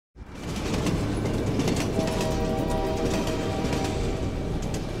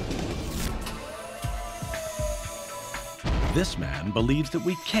This man believes that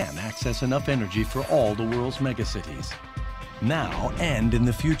we can access enough energy for all the world's megacities, now and in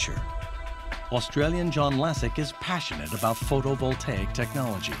the future. Australian John Lasich is passionate about photovoltaic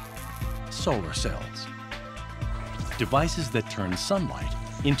technology, solar cells, devices that turn sunlight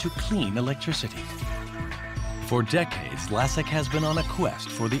into clean electricity. For decades, Lasich has been on a quest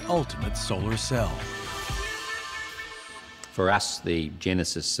for the ultimate solar cell. For us, the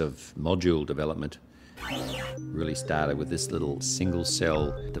genesis of module development really started with this little single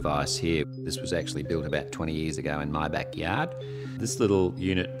cell device here. This was actually built about 20 years ago in my backyard. This little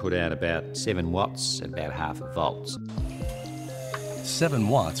unit put out about 7 watts at about half a volt. 7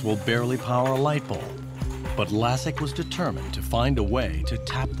 watts will barely power a light bulb, but Lasich was determined to find a way to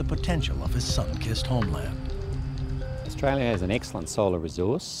tap the potential of his sun-kissed homeland. Australia has an excellent solar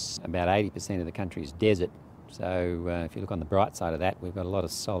resource. About 80% of the country is desert. So if you look on the bright side of that, we've got a lot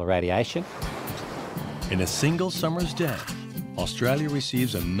of solar radiation. In a single summer's day, Australia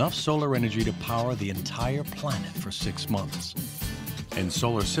receives enough solar energy to power the entire planet for 6 months. And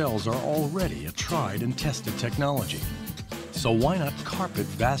solar cells are already a tried and tested technology. So why not carpet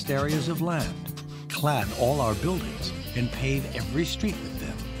vast areas of land, clad all our buildings, and pave every street with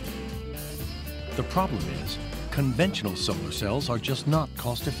them? The problem is, conventional solar cells are just not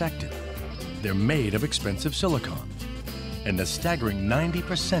cost-effective. They're made of expensive silicon, and a staggering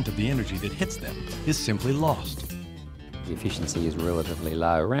 90% of the energy that hits them is simply lost. The efficiency is relatively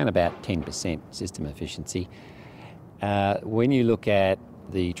low, around about 10% system efficiency. When you look at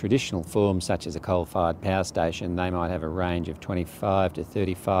the traditional forms, such as a coal-fired power station, they might have a range of 25 to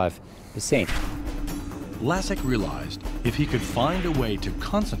 35%. Lasich realized if he could find a way to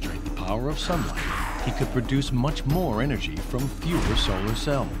concentrate the power of sunlight, he could produce much more energy from fewer solar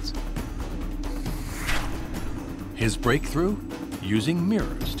cells. His breakthrough? Using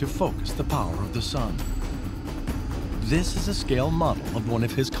mirrors to focus the power of the sun. This is a scale model of one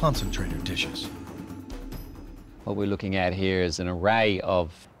of his concentrator dishes. What we're looking at here is an array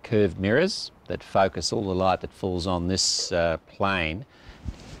of curved mirrors that focus all the light that falls on this plane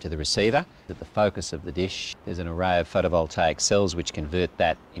to the receiver. At the focus of the dish, there's an array of photovoltaic cells which convert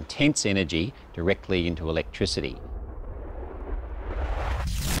that intense energy directly into electricity.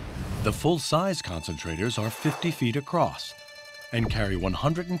 The full-size concentrators are 50 feet across and carry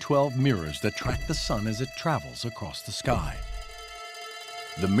 112 mirrors that track the sun as it travels across the sky.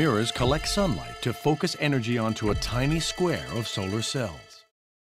 The mirrors collect sunlight to focus energy onto a tiny square of solar cells.